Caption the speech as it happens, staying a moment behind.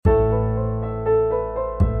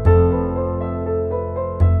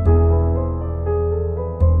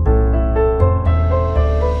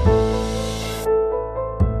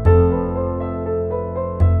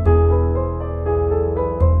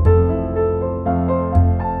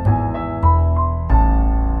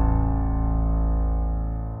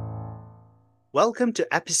Welcome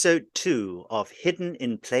to episode 2 of Hidden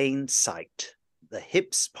in Plain Sight, the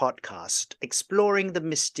HIPS podcast exploring the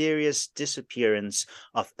mysterious disappearance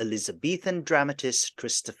of Elizabethan dramatist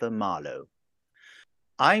Christopher Marlowe.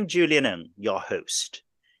 I'm Julian Ng, your host,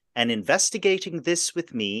 and investigating this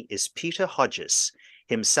with me is Peter Hodges,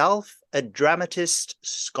 himself a dramatist,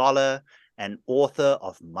 scholar, and author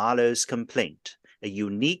of Marlowe's Complaint, a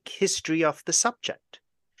unique history of the subject.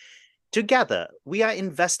 Together, we are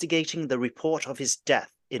investigating the report of his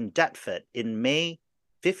death in Deptford in May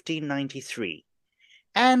 1593,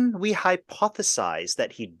 and we hypothesize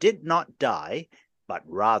that he did not die, but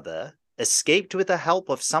rather escaped with the help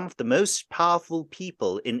of some of the most powerful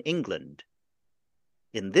people in England.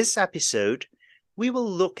 In this episode, we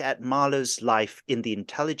will look at Marlowe's life in the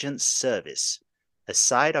intelligence service, a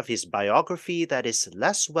side of his biography that is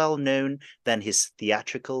less well known than his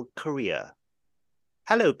theatrical career.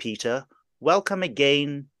 Hello, Peter. Welcome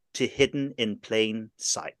again to Hidden in Plain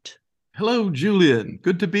Sight. Hello, Julian.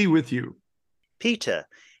 Good to be with you. Peter,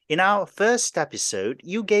 in our first episode,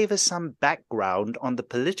 you gave us some background on the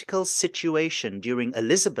political situation during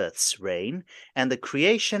Elizabeth's reign and the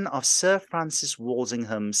creation of Sir Francis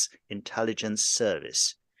Walsingham's intelligence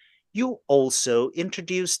service. You also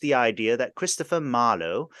introduced the idea that Christopher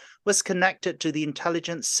Marlowe was connected to the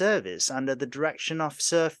intelligence service under the direction of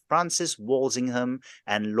Sir Francis Walsingham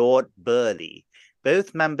and Lord Burleigh,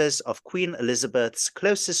 both members of Queen Elizabeth's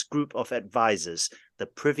closest group of advisors, the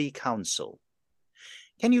Privy Council.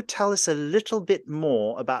 Can you tell us a little bit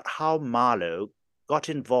more about how Marlowe got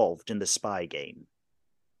involved in the spy game?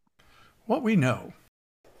 What we know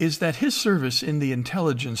is that his service in the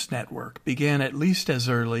intelligence network began at least as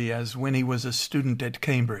early as when he was a student at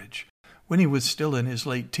Cambridge, when he was still in his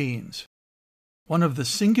late teens. One of the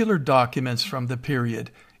singular documents from the period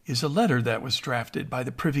is a letter that was drafted by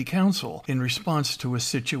the Privy Council in response to a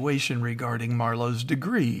situation regarding Marlowe's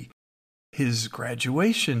degree, his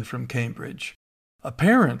graduation from Cambridge.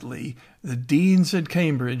 Apparently, the deans at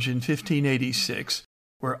Cambridge in 1586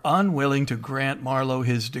 were unwilling to grant Marlowe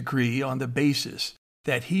his degree on the basis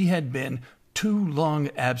that he had been too long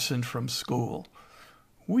absent from school.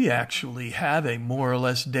 We actually have a more or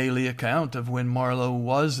less daily account of when Marlowe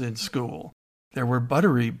was in school. There were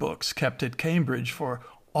buttery books kept at Cambridge for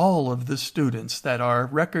all of the students that are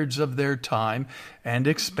records of their time and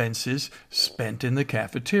expenses spent in the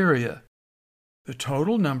cafeteria. The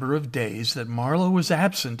total number of days that Marlowe was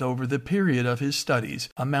absent over the period of his studies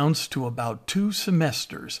amounts to about 2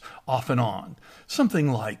 semesters, off and on,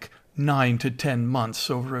 something like 9 to 10 months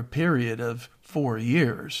over a period of 4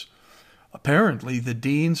 years. Apparently, the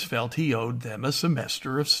deans felt he owed them a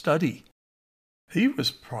semester of study. He was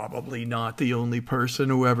probably not the only person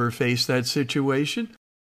who ever faced that situation,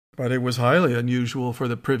 but it was highly unusual for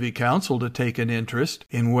the Privy Council to take an interest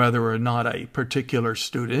in whether or not a particular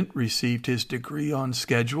student received his degree on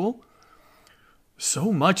schedule.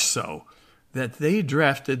 So much so that they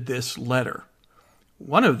drafted this letter.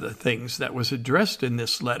 One of the things that was addressed in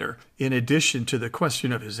this letter, in addition to the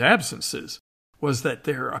question of his absences, was that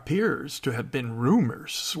there appears to have been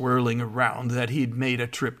rumors swirling around that he'd made a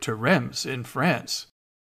trip to Reims in France.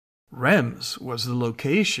 Reims was the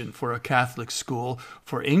location for a Catholic school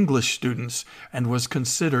for English students and was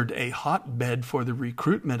considered a hotbed for the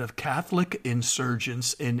recruitment of Catholic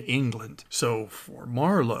insurgents in England. So for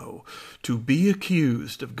Marlowe to be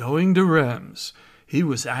accused of going to Reims, he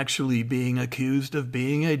was actually being accused of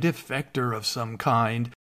being a defector of some kind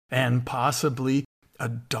and possibly a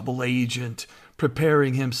double agent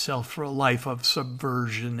preparing himself for a life of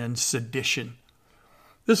subversion and sedition.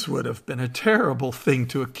 This would have been a terrible thing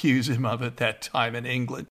to accuse him of at that time in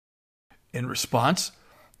England. In response,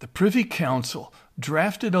 the Privy Council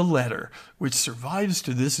drafted a letter which survives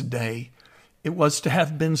to this day. It was to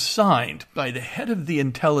have been signed by the head of the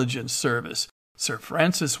intelligence service, Sir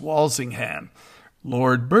Francis Walsingham,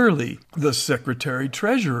 Lord Burleigh, the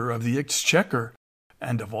Secretary-Treasurer of the Exchequer,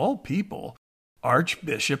 and of all people,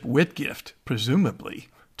 Archbishop Whitgift, presumably,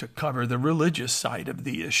 to cover the religious side of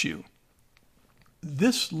the issue.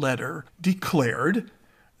 This letter declared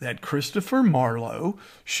that Christopher Marlowe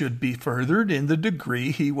should be furthered in the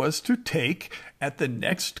degree he was to take at the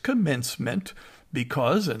next commencement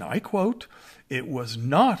because, and I quote, "it was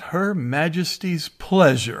not Her Majesty's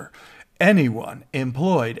pleasure anyone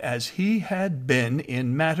employed as he had been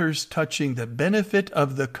in matters touching the benefit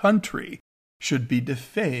of the country should be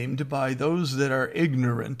defamed by those that are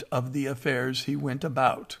ignorant of the affairs he went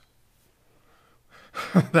about."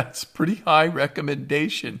 That's pretty high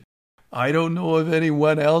recommendation. I don't know of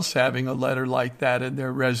anyone else having a letter like that in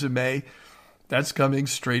their resume. That's coming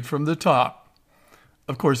straight from the top.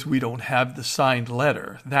 Of course, we don't have the signed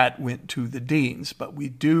letter. That went to the deans, but we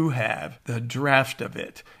do have the draft of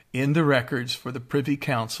it in the records for the Privy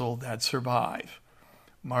Council that survive.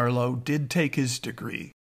 Marlowe did take his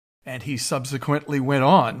degree, and he subsequently went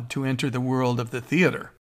on to enter the world of the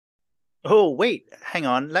theater. Oh, wait, hang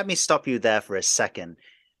on. Let me stop you there for a second.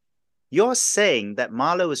 You're saying that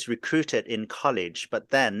Marlowe was recruited in college, but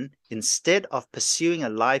then, instead of pursuing a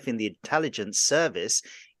life in the intelligence service,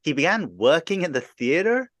 he began working in the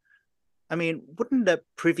theater? I mean, wouldn't the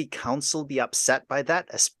Privy Council be upset by that,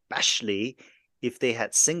 especially if they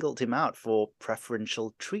had singled him out for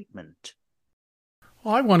preferential treatment?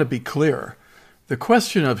 Well, I want to be clear. The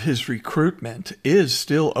question of his recruitment is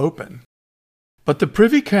still open. But the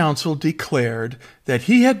Privy Council declared that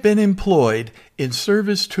he had been employed in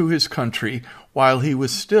service to his country while he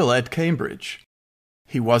was still at Cambridge.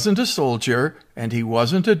 He wasn't a soldier, and he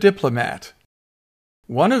wasn't a diplomat.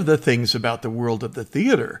 One of the things about the world of the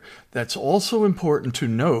theater that's also important to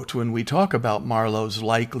note when we talk about Marlowe's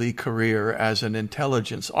likely career as an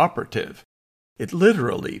intelligence operative, it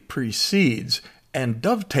literally precedes and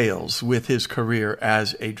dovetails with his career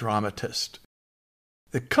as a dramatist.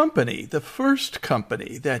 The first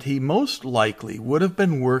company that he most likely would have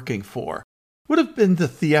been working for would have been the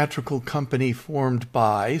theatrical company formed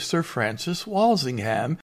by Sir Francis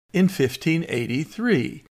Walsingham in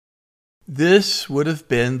 1583. This would have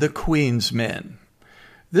been the Queen's Men.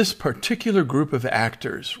 This particular group of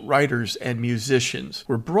actors, writers, and musicians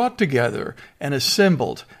were brought together and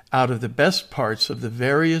assembled out of the best parts of the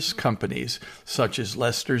various companies, such as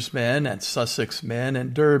Leicester's Men and Sussex Men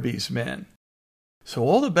and Derby's Men. So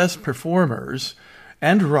all the best performers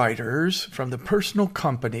and writers from the personal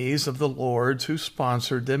companies of the lords who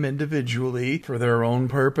sponsored them individually for their own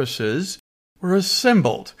purposes were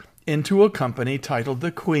assembled into a company titled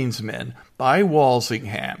the Queen's Men by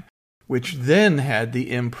Walsingham, which then had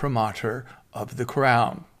the imprimatur of the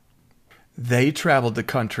crown. They traveled the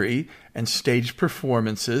country and staged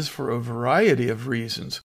performances for a variety of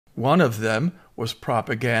reasons. One of them was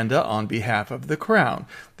propaganda on behalf of the crown.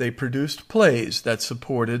 They produced plays that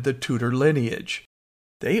supported the Tudor lineage.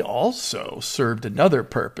 They also served another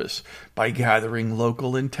purpose by gathering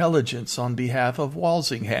local intelligence on behalf of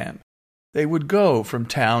Walsingham. They would go from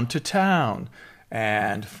town to town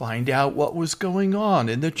and find out what was going on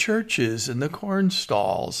in the churches and the corn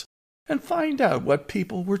stalls, and find out what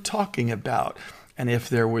people were talking about, and if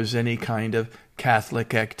there was any kind of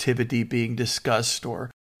Catholic activity being discussed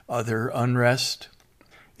or other unrest.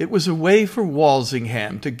 It was a way for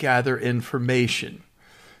Walsingham to gather information.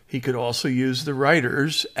 He could also use the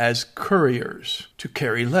writers as couriers to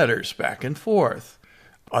carry letters back and forth,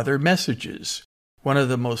 other messages. One of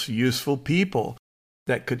the most useful people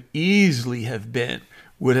that could easily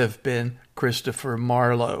would have been Christopher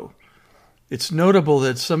Marlowe. It's notable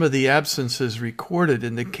that some of the absences recorded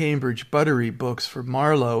in the Cambridge Buttery books for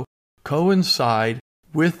Marlowe coincide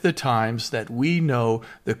with the times that we know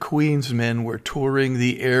the Queen's Men were touring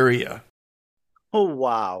the area. Oh,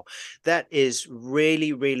 wow. That is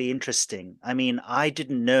really, really interesting. I mean, I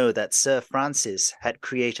didn't know that Sir Francis had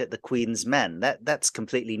created the Queen's Men. That's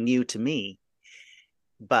completely new to me.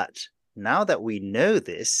 But now that we know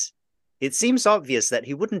this, it seems obvious that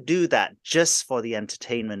he wouldn't do that just for the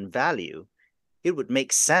entertainment value. It would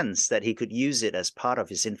make sense that he could use it as part of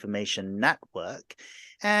his information network,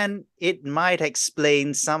 and it might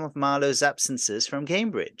explain some of Marlowe's absences from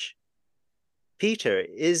Cambridge. Peter,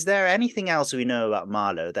 is there anything else we know about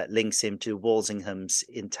Marlowe that links him to Walsingham's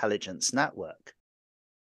intelligence network?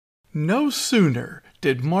 No sooner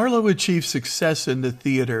did Marlowe achieve success in the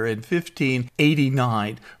theater in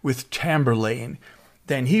 1589 with Tamburlaine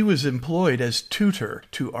than he was employed as tutor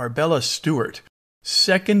to Arbella Stewart,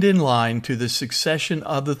 second in line to the succession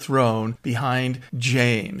of the throne behind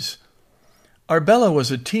James. Arbella was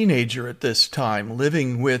a teenager at this time,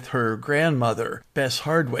 living with her grandmother, Bess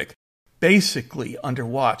Hardwicke, basically under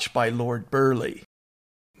watch by Lord Burleigh.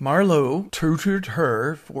 Marlowe tutored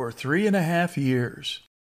her for 3.5 years.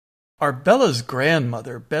 Arbella's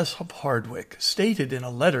grandmother, Bess of Hardwicke, stated in a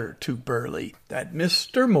letter to Burleigh that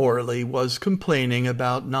Mr. Morley was complaining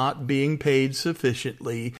about not being paid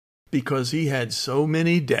sufficiently because he had so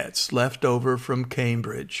many debts left over from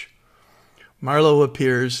Cambridge. Marlowe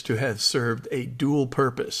appears to have served a dual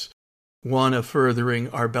purpose, one of furthering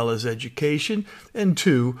Arbella's education, and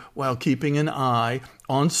two, while keeping an eye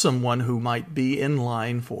on someone who might be in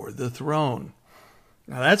line for the throne.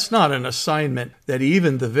 Now, that's not an assignment that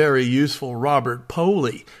even the very useful Robert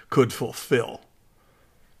Poley could fulfill.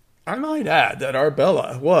 I might add that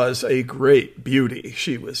Arbella was a great beauty.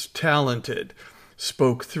 She was talented,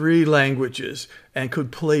 spoke 3 languages, and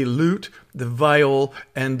could play lute, the viol,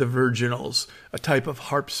 and the virginals, a type of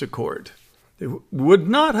harpsichord. It would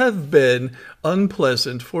not have been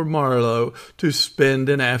unpleasant for Marlowe to spend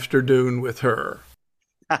an afternoon with her.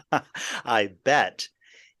 I bet.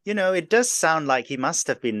 You know, it does sound like he must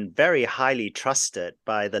have been very highly trusted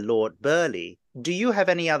by the Lord Burleigh. Do you have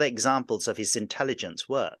any other examples of his intelligence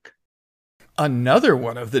work? Another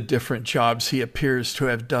one of the different jobs he appears to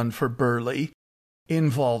have done for Burleigh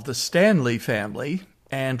involved the Stanley family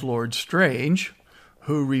and Lord Strange,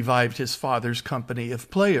 who revived his father's company of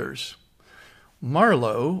players.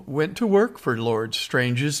 Marlowe went to work for Lord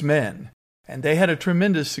Strange's men, and they had a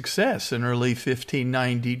tremendous success in early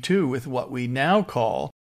 1592 with what we now call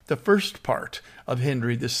the first part of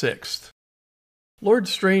Henry VI. Lord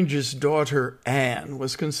Strange's daughter Anne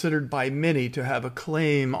was considered by many to have a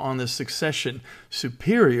claim on the succession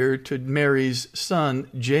superior to Mary's son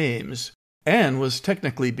James. Anne was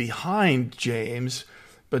technically behind James,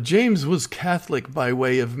 but James was Catholic by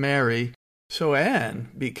way of Mary, so Anne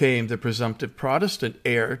became the presumptive Protestant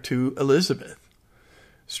heir to Elizabeth.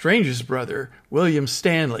 Strange's brother, William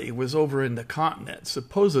Stanley, was over in the continent,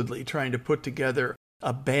 supposedly trying to put together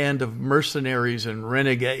a band of mercenaries and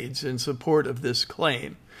renegades in support of this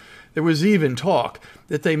claim. There was even talk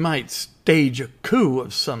that they might stage a coup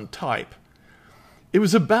of some type. It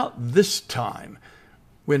was about this time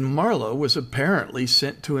when Marlowe was apparently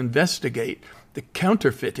sent to investigate the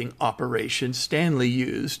counterfeiting operation Stanley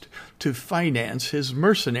used to finance his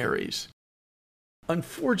mercenaries.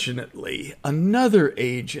 Unfortunately, another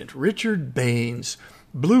agent, Richard Baines,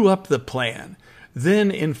 blew up the plan,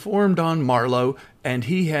 then informed on Marlowe, and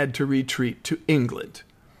he had to retreat to England.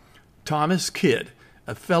 Thomas Kidd,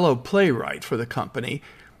 a fellow playwright for the company,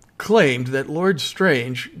 claimed that Lord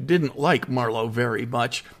Strange didn't like Marlowe very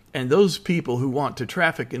much, and those people who want to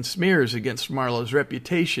traffic in smears against Marlowe's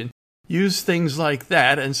reputation use things like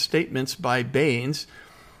that and statements by Baines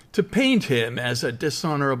to paint him as a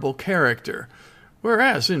dishonorable character,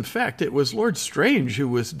 whereas, in fact, it was Lord Strange who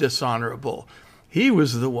was dishonorable. He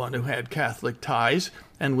was the one who had Catholic ties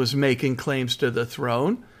and was making claims to the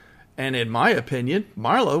throne, and in my opinion,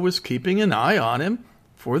 Marlowe was keeping an eye on him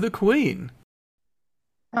for the Queen.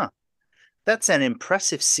 Huh. That's an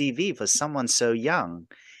impressive CV for someone so young.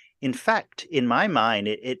 In fact, in my mind,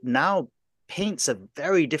 it now paints a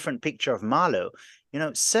very different picture of Marlowe. You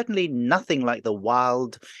know, certainly nothing like the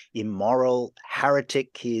wild, immoral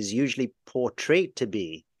heretic he is usually portrayed to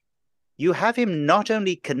be. You have him not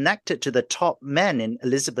only connected to the top men in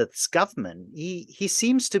Elizabeth's government, he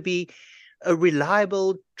seems to be a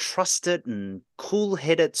reliable, trusted, and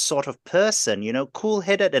cool-headed sort of person, you know,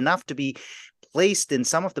 cool-headed enough to be placed in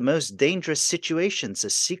some of the most dangerous situations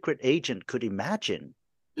a secret agent could imagine.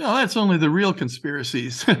 Yeah, that's only the real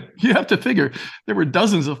conspiracies. You have to figure there were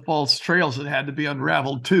dozens of false trails that had to be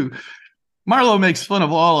unraveled, too. Marlowe makes fun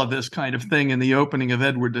of all of this kind of thing in the opening of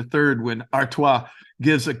Edward III when Artois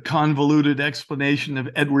gives a convoluted explanation of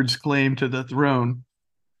Edward's claim to the throne.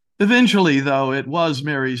 Eventually, though, it was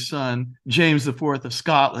Mary's son, James IV of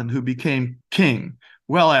Scotland, who became king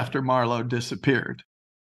well after Marlowe disappeared.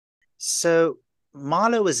 So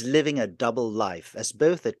Marlowe was living a double life as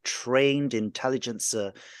both a trained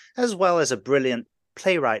intelligencer as well as a brilliant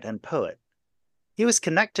playwright and poet. He was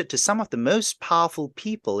connected to some of the most powerful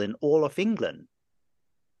people in all of England.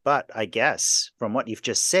 But I guess, from what you've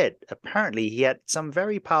just said, apparently he had some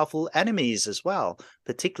very powerful enemies as well,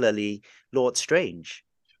 particularly Lord Strange.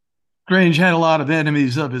 Strange had a lot of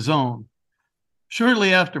enemies of his own.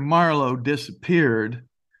 Shortly after Marlowe disappeared,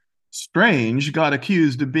 Strange got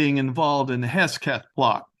accused of being involved in the Hesketh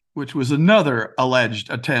plot, which was another alleged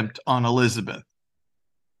attempt on Elizabeth.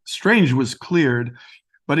 Strange was cleared,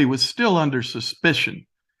 but he was still under suspicion.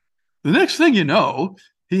 The next thing you know,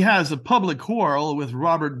 he has a public quarrel with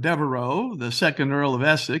Robert Devereux, the second Earl of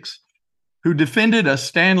Essex, who defended a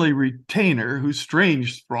Stanley retainer who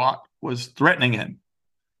Strange thought was threatening him.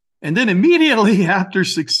 And then immediately after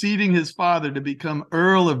succeeding his father to become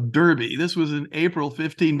Earl of Derby, this was in April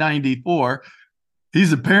 1594,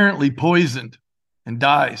 he's apparently poisoned and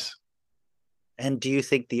dies. And do you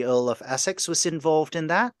think the Earl of Essex was involved in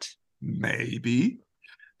that? Maybe.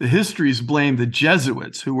 The histories blame the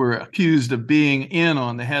Jesuits, who were accused of being in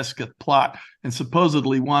on the Hesketh plot and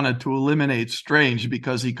supposedly wanted to eliminate Strange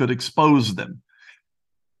because he could expose them.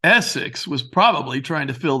 Essex was probably trying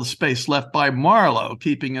to fill the space left by Marlowe,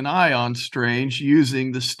 keeping an eye on Strange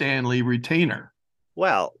using the Stanley retainer.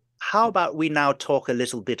 Well, how about we now talk a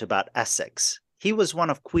little bit about Essex? He was one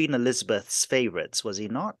of Queen Elizabeth's favorites, was he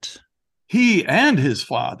not? He and his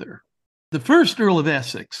father. The first Earl of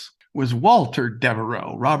Essex was Walter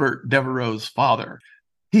Devereux, Robert Devereux's father.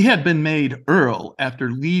 He had been made Earl after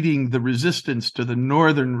leading the resistance to the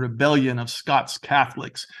Northern Rebellion of Scots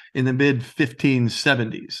Catholics in the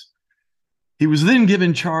mid-1570s. He was then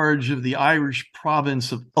given charge of the Irish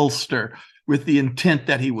province of Ulster with the intent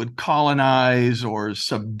that he would colonize or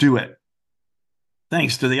subdue it.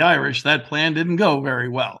 Thanks to the Irish, that plan didn't go very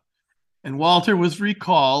well, and Walter was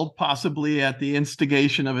recalled, possibly at the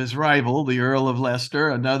instigation of his rival, the Earl of Leicester,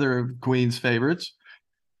 another of the Queen's favorites.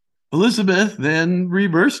 Elizabeth then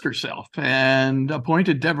reversed herself and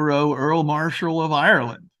appointed Devereux Earl Marshal of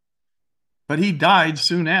Ireland. But he died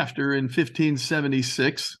soon after in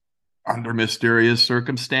 1576 under mysterious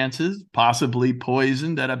circumstances, possibly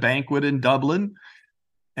poisoned at a banquet in Dublin.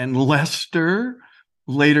 And Leicester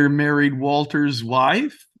later married Walter's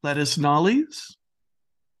wife, Lettice Knollys.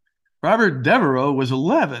 Robert Devereux was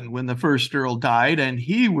 11 when the first Earl died, and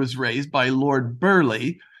he was raised by Lord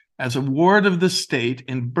Burleigh as a ward of the state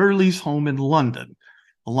in Burleigh's home in London,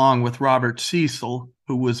 along with Robert Cecil,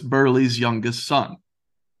 who was Burleigh's youngest son.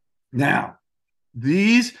 Now,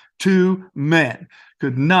 these two men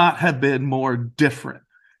could not have been more different.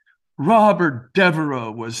 Robert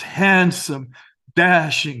Devereux was handsome,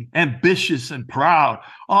 dashing, ambitious, and proud,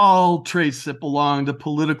 all traits that belong to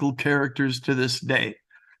political characters to this day.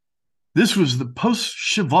 This was the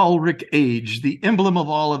post-chivalric age, the emblem of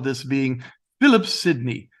all of this being Philip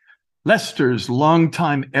Sidney, Leicester's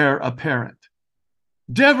longtime heir apparent.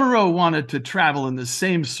 Devereux wanted to travel in the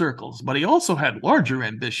same circles, but he also had larger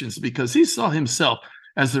ambitions because he saw himself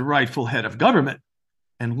as the rightful head of government.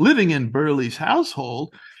 And living in Burleigh's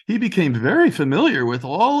household, he became very familiar with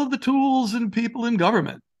all of the tools and people in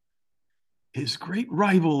government. His great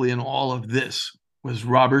rival in all of this was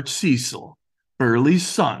Robert Cecil, Burleigh's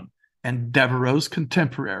son and Devereux's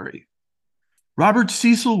contemporary. Robert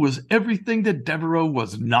Cecil was everything that Devereux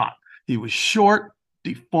was not. He was short,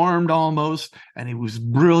 deformed almost, and he was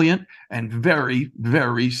brilliant and very,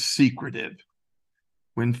 very secretive.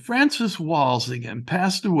 When Francis Walsingham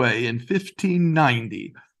passed away in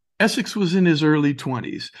 1590, Essex was in his early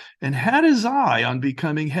 20s and had his eye on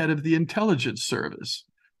becoming head of the intelligence service.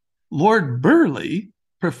 Lord Burleigh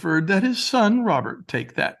preferred that his son Robert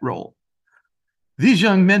take that role. These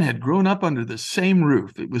young men had grown up under the same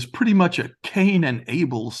roof. It was pretty much a Cain and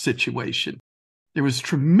Abel situation. There was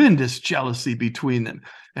tremendous jealousy between them.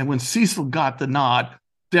 And when Cecil got the nod,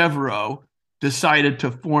 Devereux decided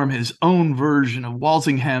to form his own version of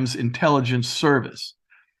Walsingham's intelligence service.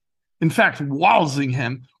 In fact,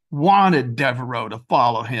 Walsingham wanted Devereux to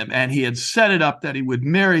follow him, and he had set it up that he would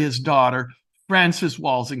marry his daughter, Frances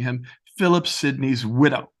Walsingham, Philip Sidney's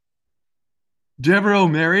widow. Devereux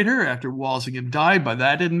married her after Walsingham died, but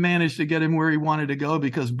that didn't manage to get him where he wanted to go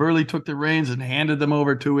because Burleigh took the reins and handed them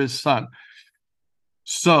over to his son.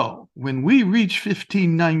 So when we reach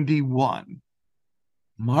 1591,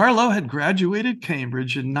 Marlowe had graduated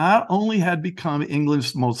Cambridge and not only had become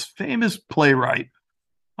England's most famous playwright,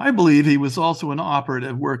 I believe he was also an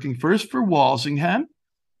operative working first for Walsingham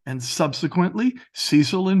and subsequently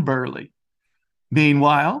Cecil and Burleigh.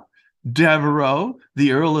 Meanwhile, Devereux,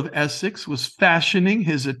 the Earl of Essex, was fashioning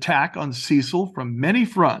his attack on Cecil from many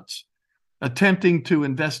fronts, attempting to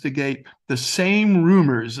investigate the same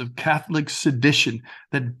rumors of Catholic sedition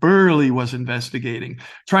that Burleigh was investigating,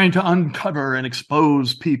 trying to uncover and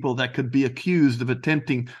expose people that could be accused of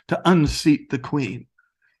attempting to unseat the Queen.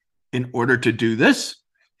 In order to do this,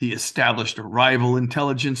 he established a rival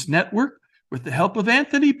intelligence network with the help of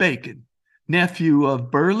Anthony Bacon, nephew of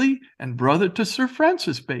Burleigh and brother to Sir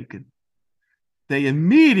Francis Bacon. They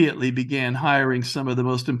immediately began hiring some of the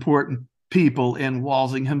most important people in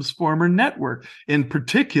Walsingham's former network, in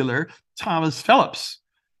particular, Thomas Phelps,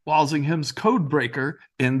 Walsingham's codebreaker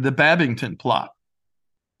in the Babington plot.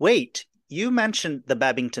 Wait, you mentioned the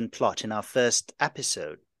Babington plot in our first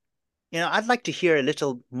episode. I'd like to hear a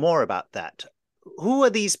little more about that. Who are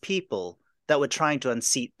these people that were trying to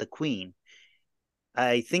unseat the Queen?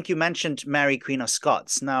 I think you mentioned Mary, Queen of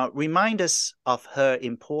Scots. Now, remind us of her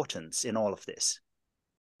importance in all of this.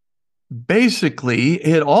 Basically,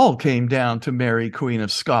 it all came down to Mary, Queen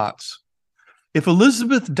of Scots. If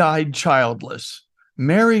Elizabeth died childless,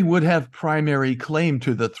 Mary would have primary claim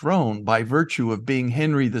to the throne by virtue of being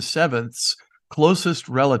Henry VII's closest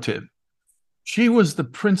relative. She was the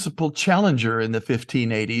principal challenger in the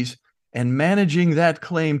 1580s, and managing that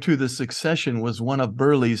claim to the succession was one of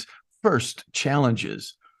Burleigh's first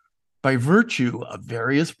challenges. By virtue of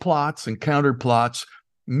various plots and counterplots,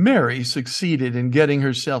 Mary succeeded in getting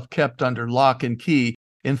herself kept under lock and key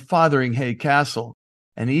in Fotheringhay Castle,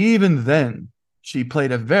 and even then, She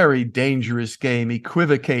played a very dangerous game,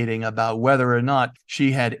 equivocating about whether or not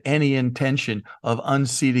she had any intention of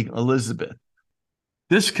unseating Elizabeth.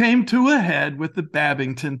 This came to a head with the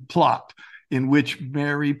Babington plot, in which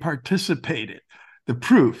Mary participated, the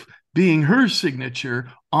proof being her signature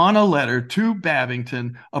on a letter to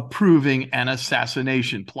Babington approving an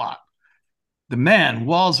assassination plot. The man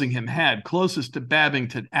Walsingham had closest to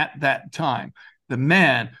Babington at that time, the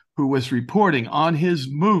man who was reporting on his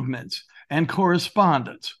movements and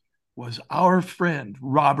correspondence, was our friend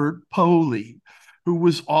Robert Poley, who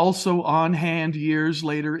was also on hand years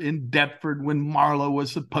later in Deptford when Marlowe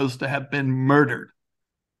was supposed to have been murdered.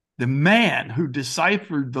 The man who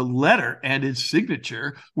deciphered the letter and its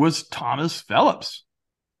signature was Thomas Phelps.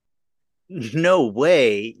 No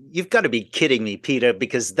way. You've got to be kidding me, Peter,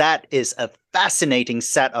 because that is a fascinating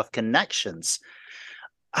set of connections.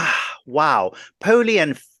 Wow. Poley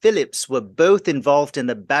and Phillips were both involved in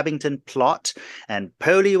the Babington plot, and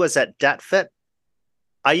Poley was at Deptford.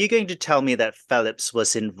 Are you going to tell me that Phillips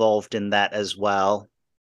was involved in that as well?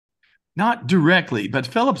 Not directly, but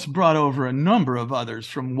Phillips brought over a number of others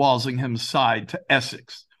from Walsingham's side to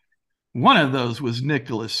Essex. One of those was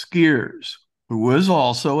Nicholas Skeers, who was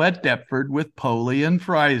also at Deptford with Poley and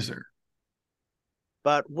Fraser.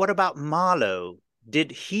 But what about Marlowe?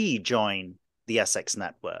 Did he join the Essex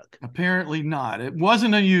network? Apparently not. It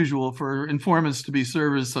wasn't unusual for informants to be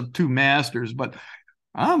servants of two masters, but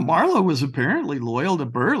Marlowe was apparently loyal to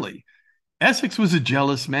Burleigh. Essex was a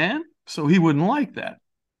jealous man, so he wouldn't like that.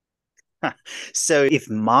 So if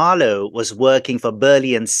Marlowe was working for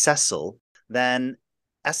Burleigh and Cecil, then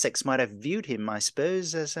Essex might have viewed him, I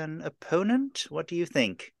suppose, as an opponent? What do you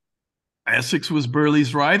think? Essex was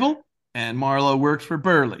Burleigh's rival, and Marlowe worked for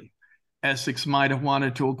Burleigh. Essex might have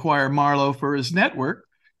wanted to acquire Marlowe for his network.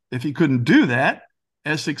 If he couldn't do that,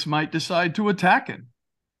 Essex might decide to attack him.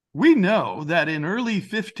 We know that in early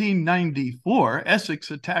 1594,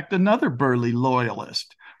 Essex attacked another Burleigh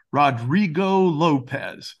loyalist, Rodrigo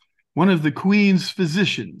Lopez, one of the Queen's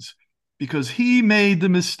physicians, because he made the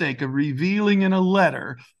mistake of revealing in a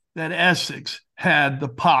letter that Essex had the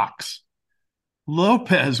pox.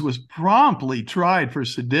 Lopez was promptly tried for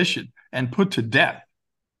sedition and put to death.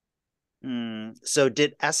 So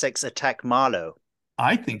did Essex attack Marlowe?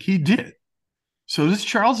 I think he did. So does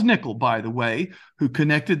Charles Nicholl, by the way, who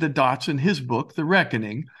connected the dots in his book, The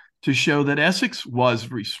Reckoning, to show that Essex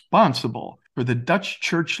was responsible for the Dutch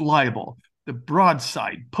church libel, the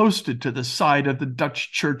broadside posted to the side of the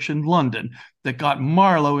Dutch church in London that got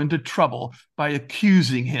Marlowe into trouble by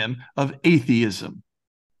accusing him of atheism.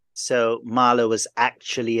 So Marlowe was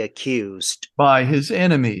actually accused. By his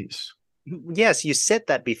enemies. Yes, you said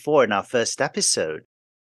that before in our first episode.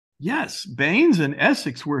 Yes, Baines and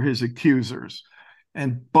Essex were his accusers,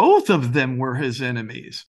 and both of them were his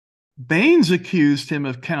enemies. Baines accused him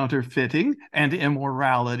of counterfeiting and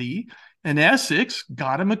immorality, and Essex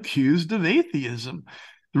got him accused of atheism.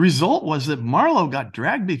 The result was that Marlowe got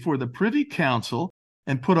dragged before the Privy Council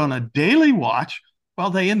and put on a daily watch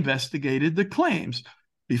while they investigated the claims.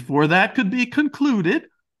 Before that could be concluded,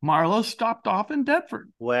 Marlowe stopped off in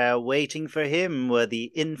Deptford. Where waiting for him were the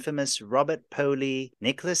infamous Robert Poley,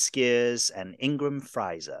 Nicholas Skeers, and Ingram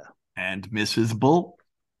Fraser. And Mrs. Bull.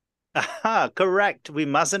 Aha, correct. We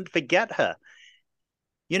mustn't forget her.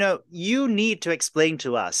 You know, you need to explain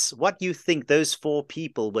to us what you think those four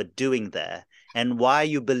people were doing there and why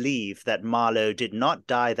you believe that Marlowe did not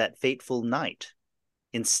die that fateful night.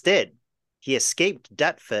 Instead, he escaped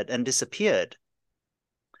Deptford and disappeared.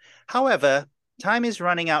 However, time is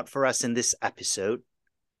running out for us in this episode.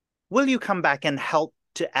 Will you come back and help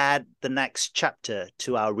to add the next chapter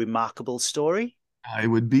to our remarkable story? I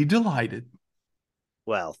would be delighted.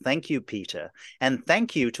 Well, thank you, Peter, and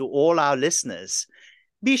thank you to all our listeners.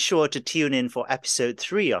 Be sure to tune in for episode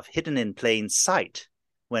 3 of Hidden in Plain Sight,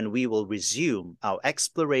 when we will resume our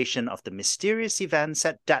exploration of the mysterious events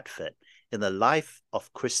at Deptford in the life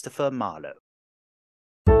of Christopher Marlowe.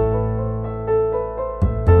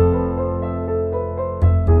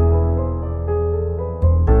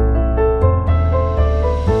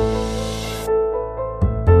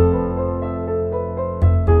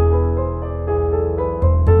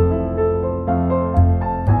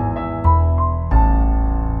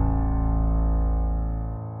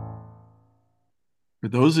 For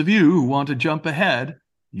those of you who want to jump ahead,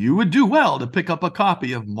 you would do well to pick up a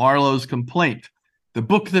copy of Marlowe's Complaint, the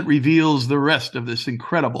book that reveals the rest of this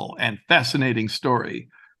incredible and fascinating story.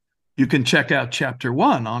 You can check out Chapter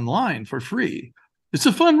 1 online for free. It's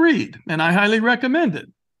a fun read, and I highly recommend it,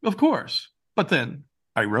 of course. But then,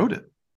 I wrote it.